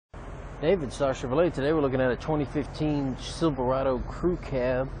David, Star Chevrolet. Today we're looking at a 2015 Silverado crew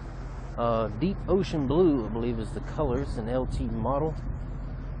cab. Deep ocean blue, I believe is the color. It's an LT model.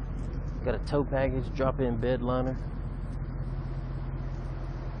 Got a tow package, drop-in bed liner,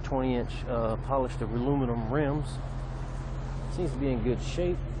 20-inch polished aluminum rims. Seems to be in good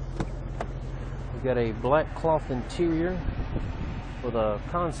shape. We've got a black cloth interior with a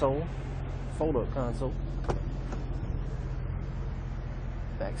console, fold-up console.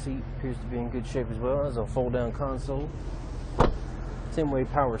 Back seat appears to be in good shape as well. There's a fold-down console. 10-way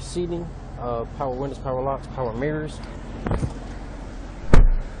power seating, power windows, power locks, power mirrors.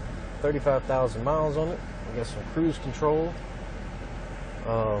 35,000 miles on it. We got some cruise control.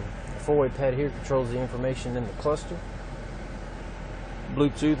 The 4-way pad here controls the information in the cluster.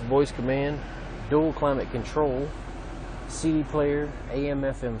 Bluetooth, voice command, dual climate control, CD player,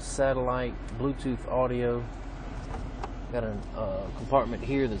 AM/FM satellite, Bluetooth audio. Got a compartment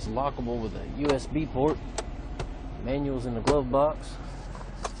here that's lockable with a USB port. Manuals in the glove box.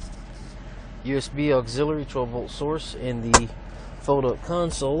 USB auxiliary 12-volt source in the fold-up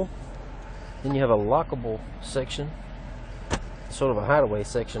console. Then you have a lockable section, sort of a hideaway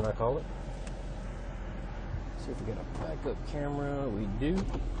section, I call it. See if we got a backup camera. We do.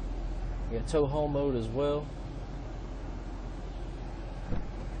 We got tow haul mode as well.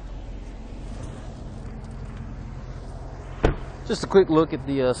 Just a quick look at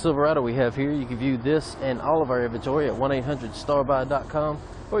the Silverado we have here. You can view this and all of our inventory at 1-800-STARBUY.com,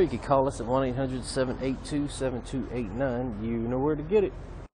 or you can call us at 1-800-782-7289. You know where to get it.